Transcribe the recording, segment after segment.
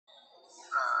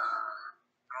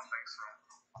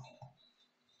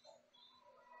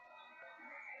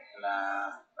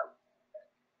Nah.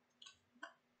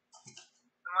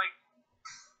 And like,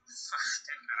 it's so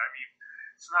stupid. I mean,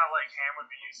 it's not like Ham would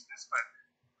be used to this, but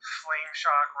Flame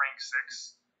Shock rank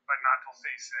 6, but not till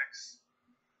phase 6.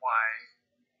 Why?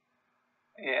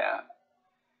 Yeah.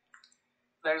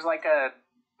 There's like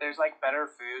better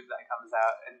food that comes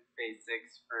out in phase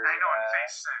 6 for. I know in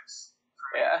phase 6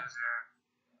 for mages,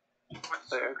 yeah.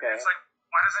 So, okay. It's like,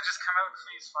 why does it just come out in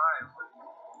phase 5? Like,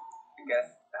 I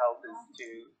guess health is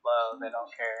too low. They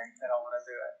don't care. They don't want to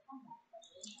do it.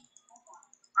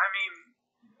 I mean,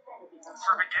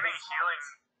 for beginning healing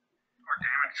or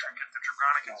damage trinket, the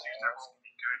Dragonic Infused Emerald would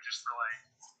be good just for like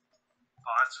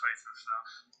boss fights and stuff.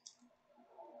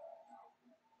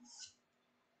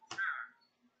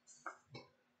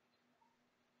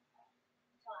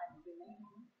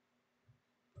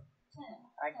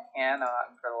 I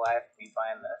cannot for the life of me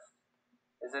find this.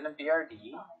 Is it a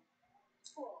BRD?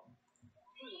 What?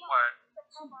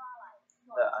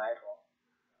 The idol.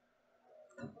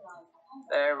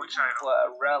 There, which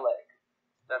idol? Relic.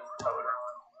 That's Totem.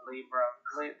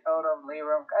 Totem,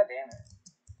 Libram. God damn it.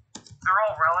 They're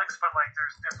all relics, but like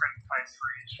there's different types for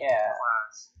each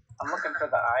class. I'm looking for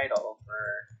the idol for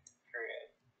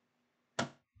it.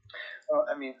 Well,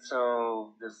 I mean,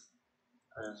 so there's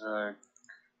a.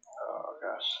 Oh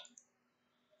gosh.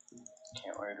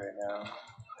 Can't wait right now.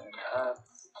 And hats.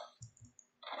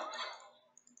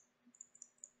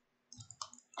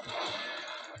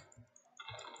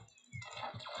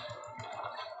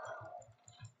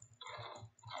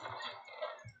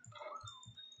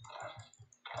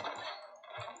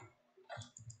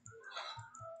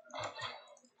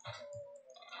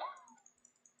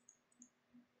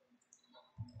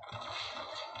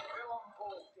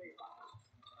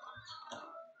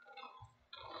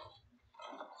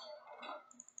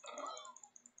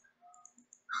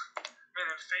 Man,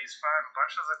 in phase 5, a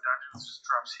bunch of the dungeons just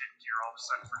drops hit gear all of a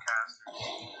sudden for casters.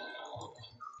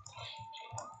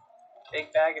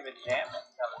 Big bag of enchantment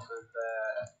comes with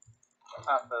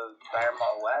off of Fire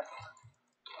Mall West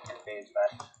in phase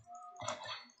 5.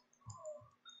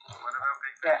 What about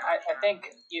big bag? Yeah, I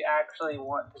think you actually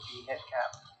want to be hit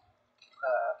capped.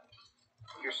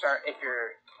 If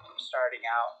you're starting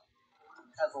out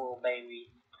as a little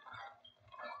baby.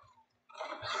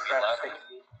 Fresh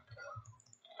 60.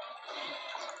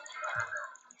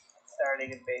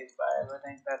 Starting in phase 5, I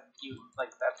think that you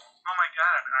like that's. Oh my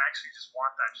god, I actually just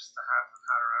want that just to have the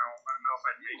powder. I don't know if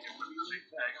I'd take it with the big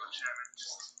bag of enchantment.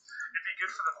 It'd be good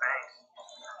for the bank.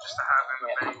 Just to have in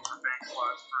the bank for bank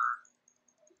slots for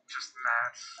just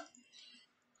mats.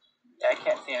 Yeah, I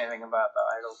can't see anything about the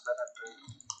idol setup.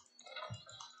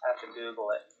 I have to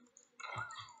Google it.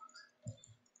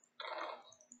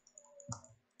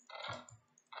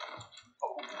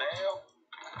 Oh damn.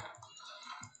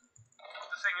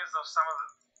 The thing is though, some of the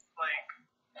like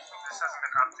this hasn't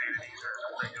been updated either.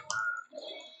 Like the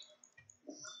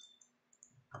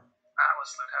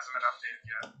Atlas loot hasn't been updated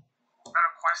yet. I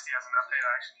know Questy hasn't updated,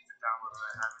 I actually need to download it,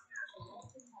 I haven't yet.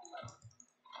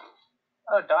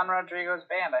 Oh, Don Rodrigo's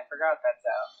band, I forgot that's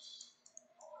out.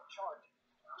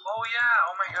 Oh yeah,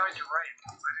 oh my god, you're right.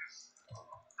 I didn't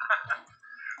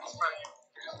it's funny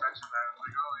you just mentioned that. I'm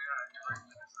like, oh yeah, you're right.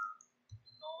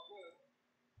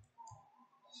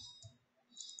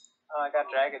 Oh, I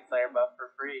got Dragon Slayer buff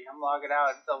for free. I'm logging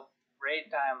out until raid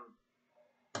time.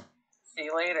 See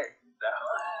you later. No.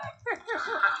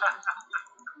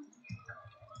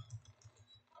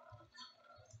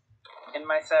 In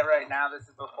my set right now, this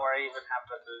is before I even have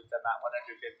the boots. I'm at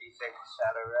 156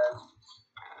 Shadow Res.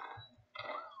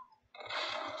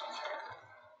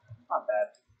 Not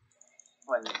bad.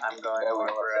 When I'm going over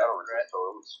red.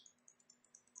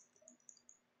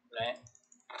 Right.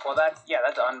 Well, that's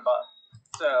unbuffed.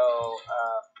 So,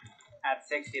 add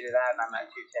 60 to that, and I'm at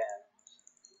 210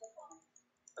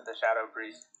 with the Shadow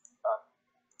Priest buff.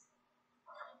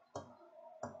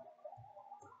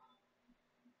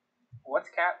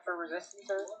 What's cap for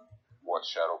resistances?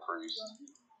 What's Shadow Priest?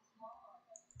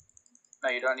 No,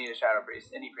 you don't need a Shadow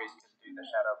Priest. Any priest can do the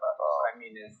Shadow buff. What I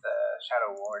mean is the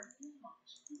Shadow Ward.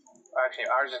 Or actually,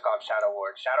 ours is called Shadow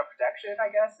Ward. Shadow Protection, I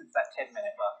guess? It's that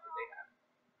 10-minute buff that they have.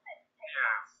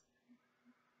 Yeah.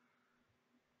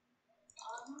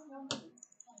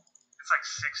 It's like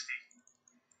 60.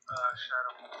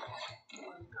 Shadow.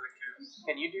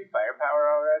 Can you do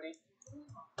firepower already?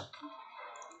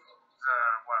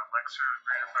 What, Lexer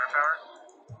greater firepower?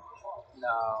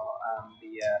 No,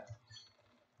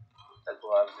 the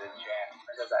gloves enchant.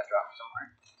 Or does that drop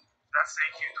somewhere? That's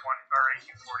AQ20 or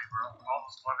AQ40, bro. All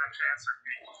those glove enchants are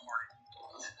AQ40.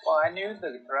 Well, I knew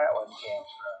the threat one came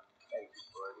from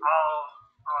AQ40.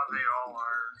 Oh, they all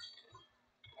are.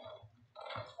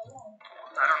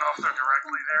 I don't know if they're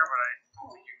directly there, but I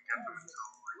don't think you can get them until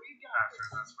like after.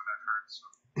 That's what I've heard. So.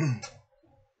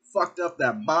 Fucked up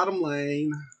that bottom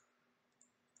lane.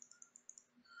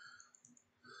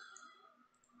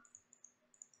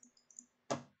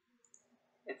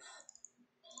 It's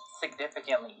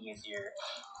significantly easier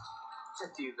to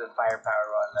do the firepower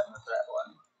one than the threat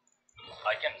one.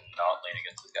 I can not lane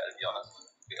against this guy, to be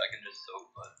honest. I can just soak,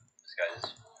 but this guy is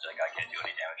like, I can't do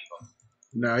any damage to him.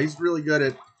 No, he's really good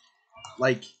at,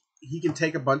 like, he can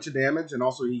take a bunch of damage and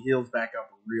also he heals back up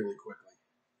really quickly.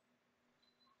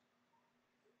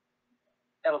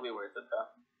 It'll be worth it though.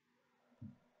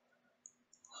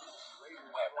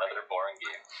 Another boring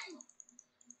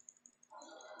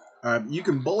game. You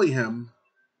can bully him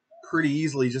pretty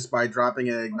easily just by dropping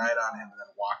an ignite on him and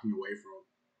then walking away from him.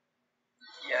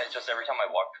 Yeah, it's just every time I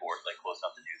walk towards, like, close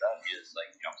enough to do that, he just, like,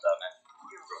 jumps at me,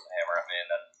 throws a hammer at me, and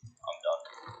then I'm done.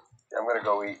 Yeah, I'm gonna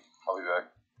go eat. I'll be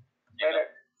back. Later.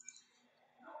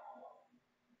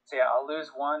 So yeah, I'll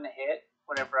lose one hit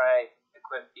whenever I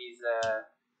equip these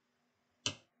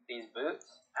boots,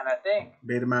 and I think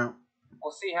Bait him out.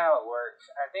 we'll see how it works.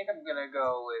 I think I'm gonna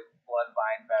go with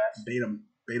Bloodbind Vest Bait him.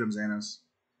 Bait him, Xanos.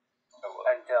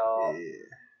 until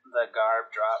the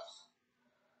garb drops.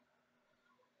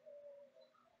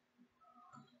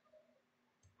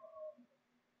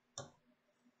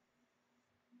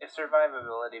 If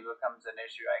survivability becomes an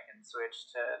issue, I can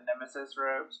switch to Nemesis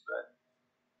robes, but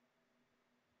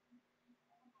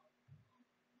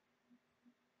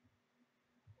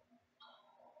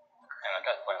And that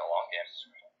guy's playing a long game.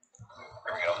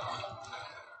 Here we go.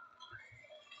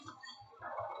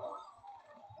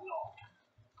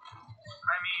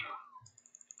 I mean,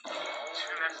 2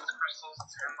 Nexus Crystals,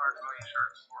 10 large million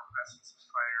shards, 4 Essence of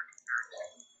Fire compared to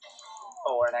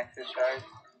 4 Nexus shards.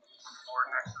 4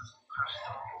 Nexus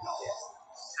Crystals,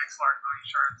 6 large million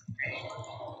shards, 8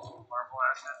 Marble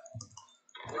Acid.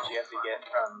 Which you have to get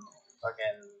from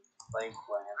fucking Plague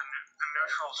Plant. The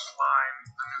neutral slime,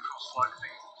 the neutral slug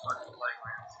thing, fucking Plague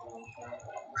Lands.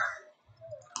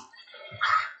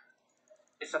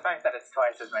 It's the fact that it's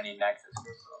twice as many Nexus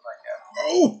crystals, I guess.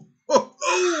 Oh! Oh!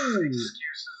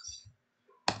 Excuses.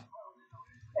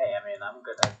 Hey, I mean, I'm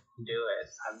gonna do it.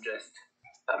 I'm just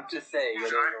saying it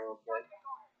is a little bit.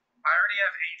 I already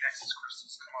have 8 Nexus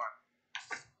Crystals, come on.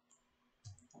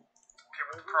 Okay,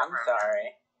 with the I'm program.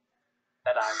 sorry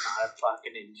that I'm not a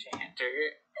fucking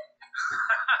enchanter.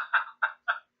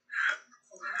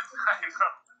 I know.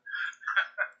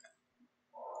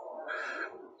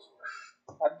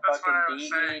 I'm That's what I fucking was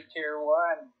DD saying. tier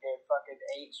 1. Get fucking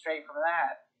 8 straight from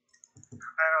that. I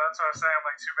know, that's what I was saying. I'm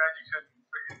like, too bad you couldn't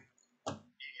freaking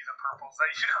eat the purples that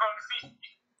you don't need.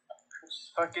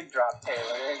 Just fucking drop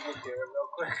Taylor and you do it real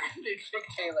quick. Pick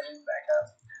Taylor in back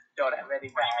up. Don't have any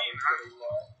powers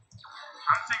anymore.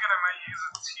 I'm thinking I might use a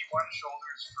T1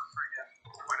 shoulders for freaking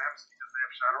Twin M's because they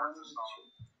have Shadow Resistance.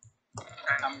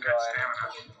 And I'm good going.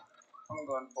 stamina. I'm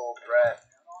going full threat.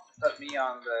 Put me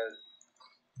on the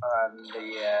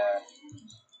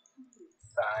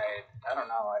side. I don't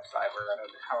know what side how we're gonna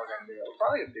do it. We're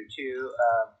probably gonna do 2. You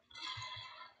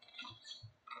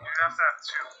have to have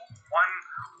 2.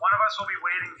 One of us will be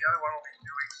waiting, the other one will be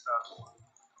doing stuff.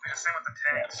 It'll be the same with the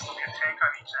tanks. There'll be a tank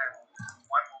on each end.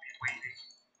 One will be waiting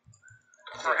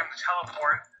for him to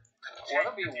teleport. One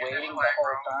will be waiting the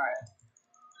whole time.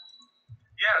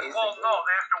 Yeah, well, no,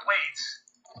 they have to wait,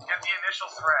 get the initial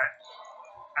threat,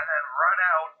 and then run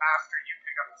out after you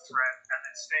pick up the threat, and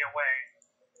then stay away.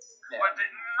 Yeah. But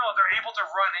they're able to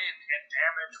run in and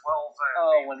damage while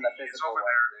when the physical over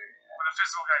there. When the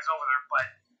physical guy's over there, but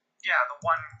yeah, the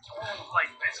one, like,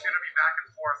 it's going to be back and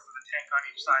forth. The tank on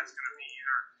each side is going to be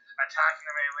either attacking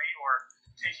the melee or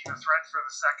taking the threat for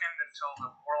the second until the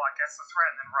warlock gets the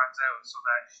threat and then runs out so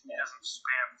that he doesn't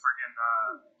spam friggin'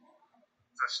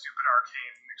 the stupid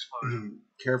arcane explosion.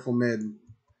 Careful mid.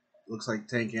 Looks like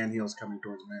tank and heal's coming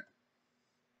towards mid.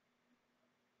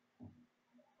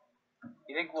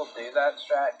 You think we'll do that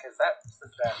strat? Because that's the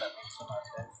strat that makes the most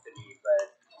sense to me,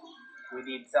 but we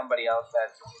need somebody else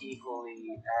that's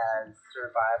equally as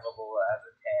survivable as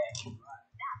a tank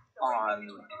on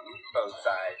both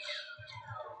sides.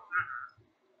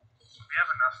 We have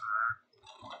enough of that.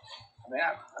 I mean,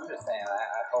 I'm just saying,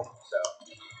 I hope so.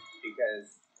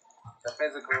 Because the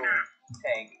physical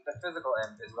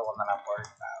imp is the one that I'm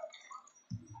worried about.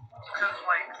 Because,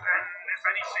 like, and if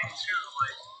anything, too,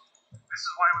 like, this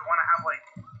is why we want to have, like,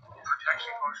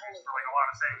 protection potions for, like, a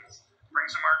lot of things. Bring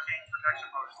some arcane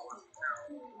protection potions with you,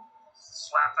 too.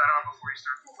 Slap that on before you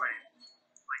start the fight.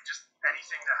 Like, just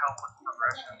anything to help with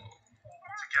progression.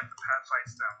 To get the pet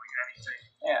fights down, like, anything.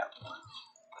 Yeah.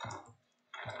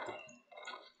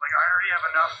 Like, I already have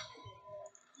enough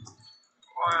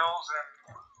Coils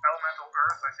and elemental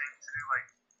earth, I think, to do like.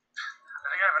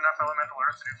 I think I have enough elemental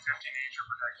earth to do 50 nature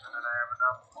protection, and I have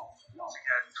enough to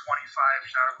get 25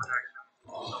 shadow protection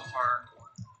so far.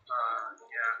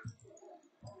 Yeah.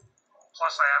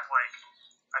 Plus, I have like,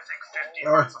 I think 50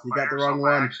 hearts of You fire, got the so wrong if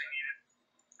one. I actually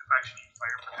need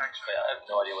fire protection. Yeah, I have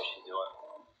no idea what she's doing.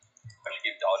 I should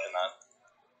keep dodging that.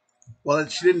 Well,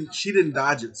 she didn't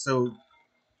dodge it. So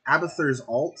Abathur's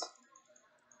alt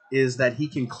is that he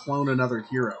can clone another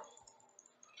hero.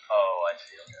 Oh, I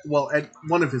see. Okay. Well, at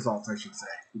one of his alts, I should say,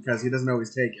 because he doesn't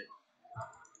always take it.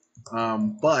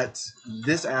 But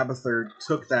this Abathur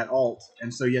took that alt,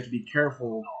 and so you have to be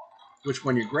careful which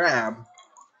one you grab.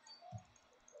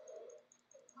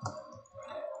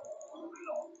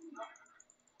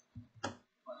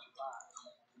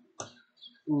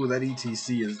 Ooh, that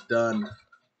ETC is done.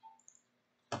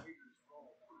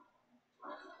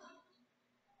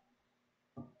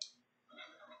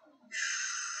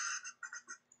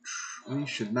 We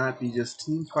should not be just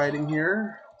team fighting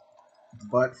here,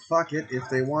 but fuck it if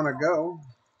they want to go.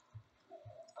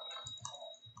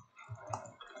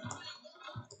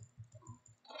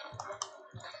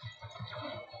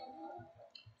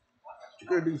 What you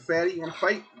gonna do, fatty? You wanna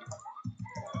fight?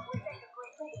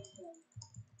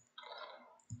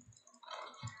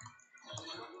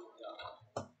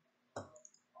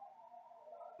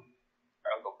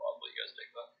 Alright, I'll go bottle. You guys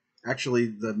take that. Actually,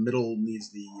 the middle needs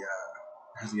the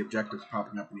has the objectives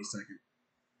popping up any second.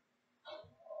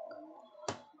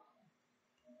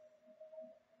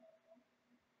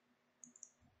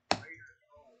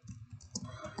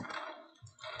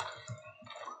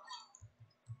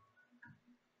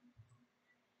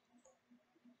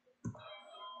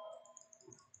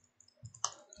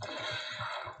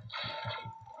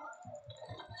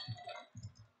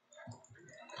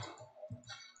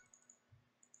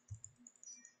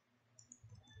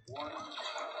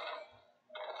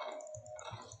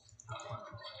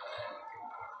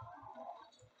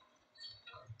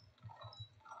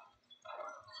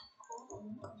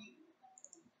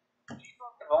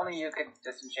 If only you could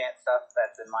disenchant stuff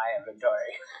that's in my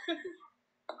inventory.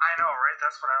 I know, right?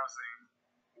 That's what I was thinking.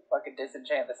 If I could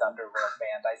disenchant this Underworld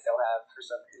band I still have for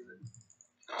some reason.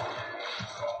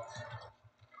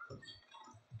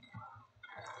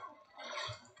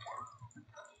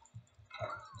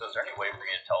 So is there any way for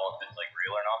you to tell if it's like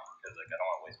real or not? Because like I don't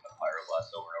want to waste my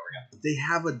pyroblast over and over again. They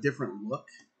have a different look.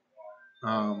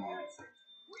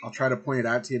 I'll try to point it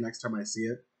out to you next time I see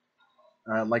it.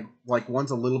 Like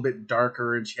one's a little bit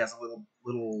darker, and she has a little.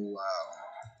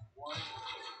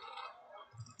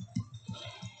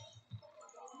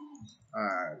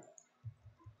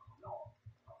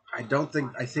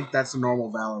 I think that's a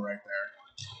normal Valor right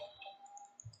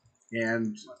there,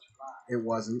 and it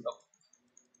wasn't.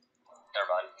 Never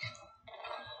mind.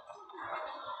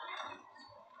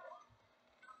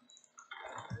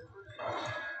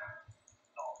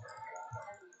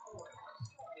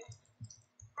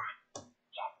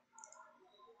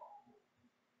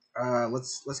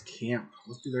 Let's camp.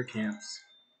 Let's do their camps.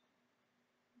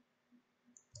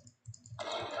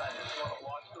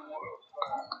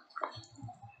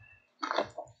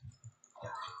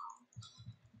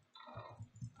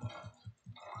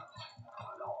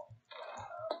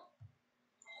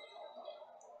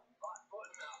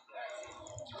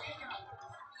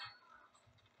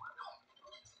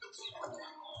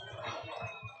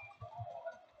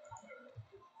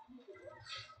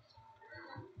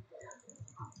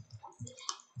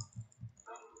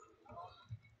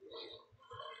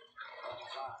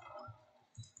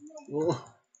 Whoa,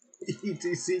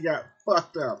 ETC got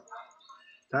fucked up.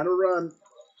 Time to run.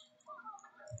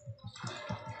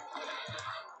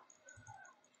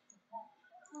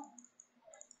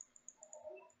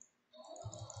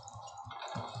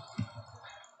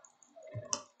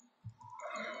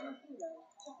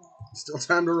 Still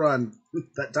time to run.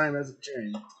 That time hasn't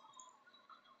changed.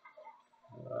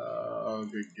 Oh,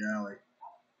 good golly.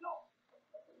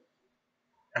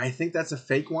 I think that's a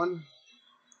fake one.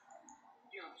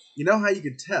 You know how you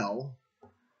could tell?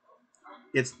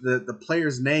 It's the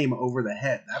player's name over the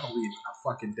head. That'll be a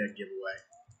fucking dead giveaway.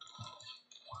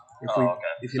 Okay.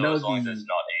 If you so know as long as it's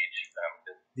not H, then I'm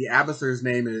good. the Abathur's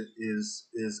name is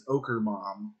Ochre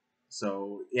Mom.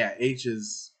 So yeah, H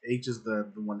is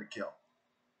the one to kill.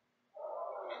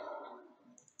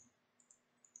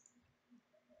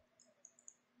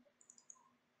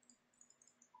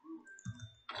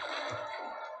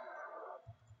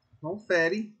 Oh,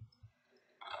 fatty.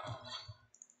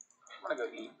 I'm gonna go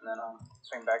eat and then I'll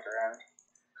swing back around.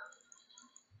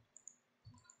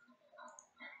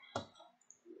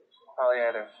 Probably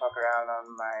had to fuck around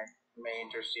on my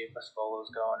mage or see if the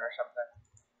Skolo's going or something.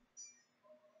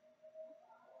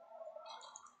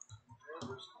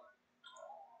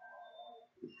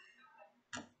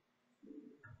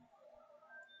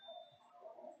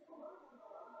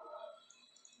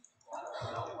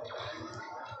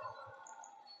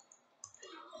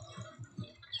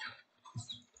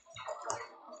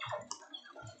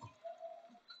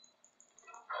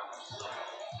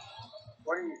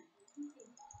 you?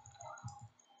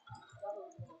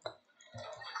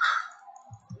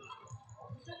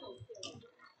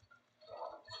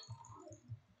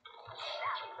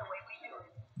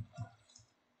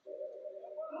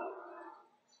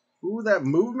 Ooh, that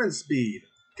movement speed.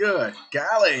 Good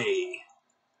golly.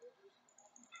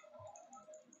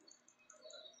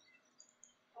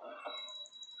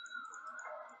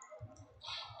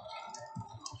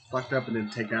 Fucked up and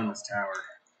didn't take down this tower.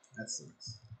 That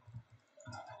sucks.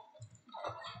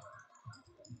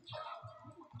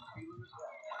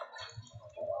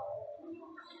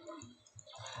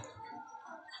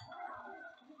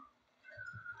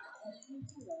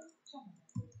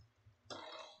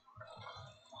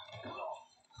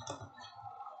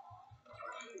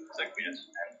 Looks like we just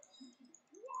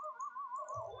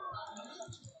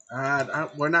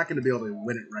We're not going to be able to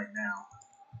win it right now,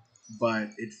 but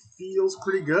it feels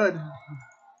pretty good.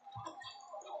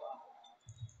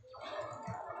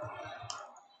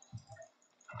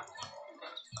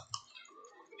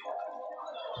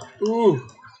 Ooh,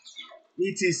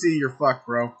 ETC, you're fucked,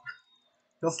 bro.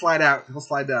 He'll slide out. He'll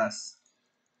slide to us.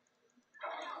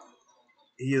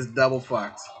 He is double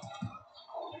fucked.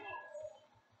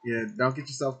 Yeah, don't get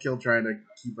yourself killed trying to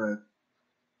keep a...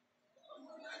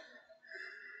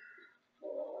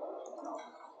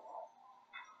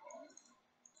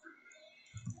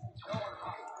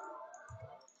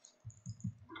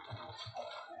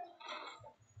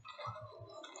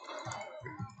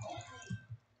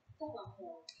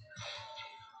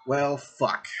 Well,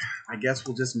 fuck. I guess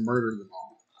we'll just murder them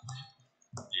all.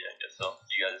 yeah, I guess so.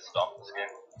 You guys stomped this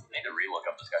game. I need to relook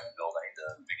up this guy's build. I need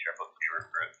to make sure I put favor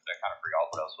for it. I kind of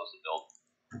forgot what I was supposed to build.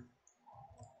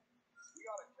 We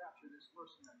gotta capture this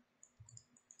mercenary.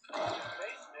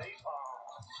 Face napalm.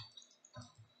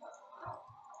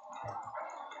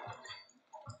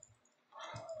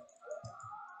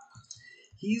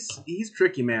 He's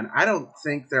tricky, man. I don't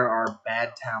think there are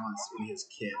bad talents in his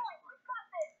kit.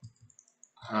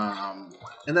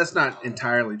 And that's not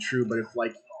entirely true, but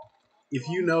if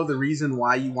you know the reason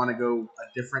why you want to go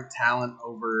a different talent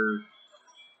over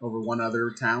one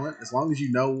other talent, as long as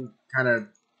you know kind of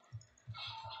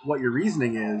what your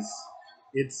reasoning is,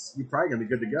 you're probably gonna be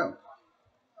good to go.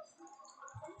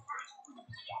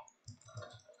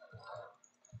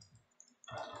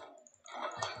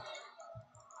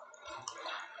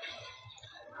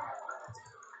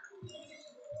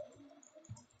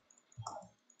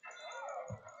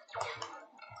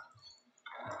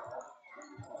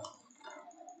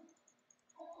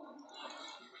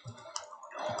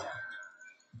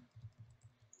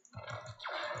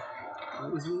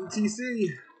 That was the ETC.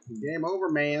 Game over,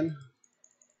 man.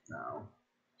 No.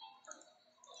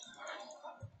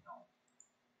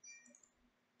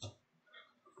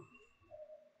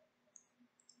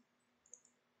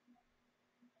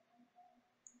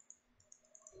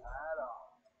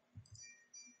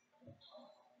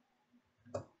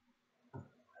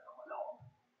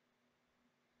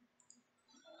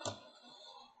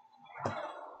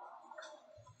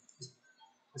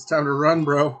 It's time to run,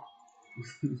 bro.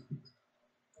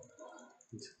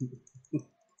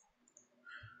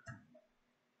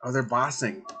 Oh, they're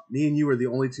bossing. Me and you are the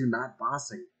only two not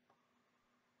bossing.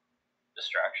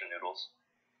 Distraction noodles.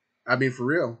 I mean, for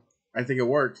real. I think it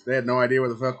worked. They had no idea where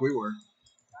the fuck we were.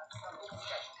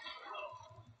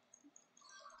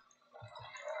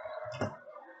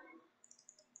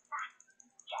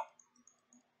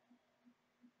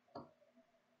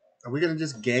 Are we gonna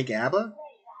just gank ABBA?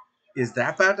 Is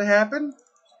that about to happen?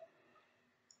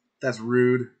 That's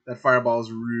rude. That fireball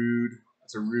is rude.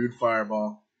 That's a rude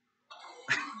fireball.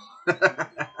 And boom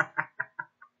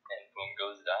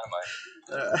goes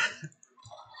dynamite.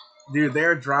 Dude,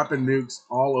 they're dropping nukes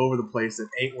all over the place that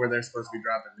ain't where they're supposed to be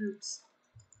dropping nukes.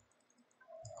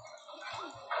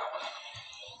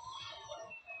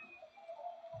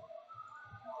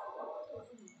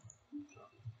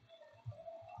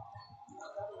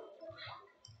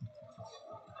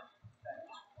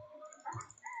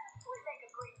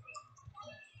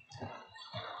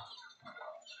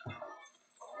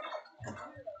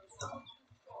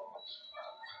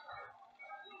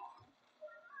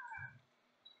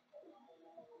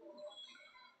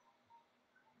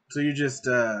 So you just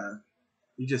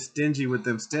stingy with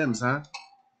them stems, huh?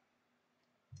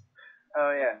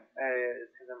 Oh yeah,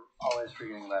 it's because I'm always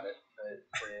forgetting about it. But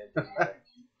it doesn't matter.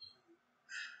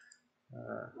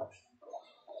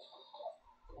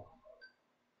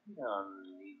 You don't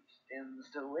need stems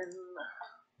to win.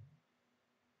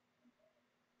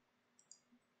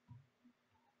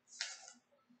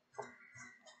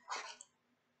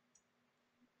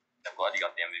 I'm glad you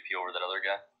got the MVP over that other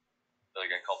guy. The other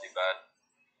guy called me bad.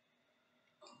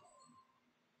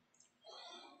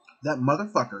 That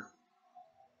motherfucker.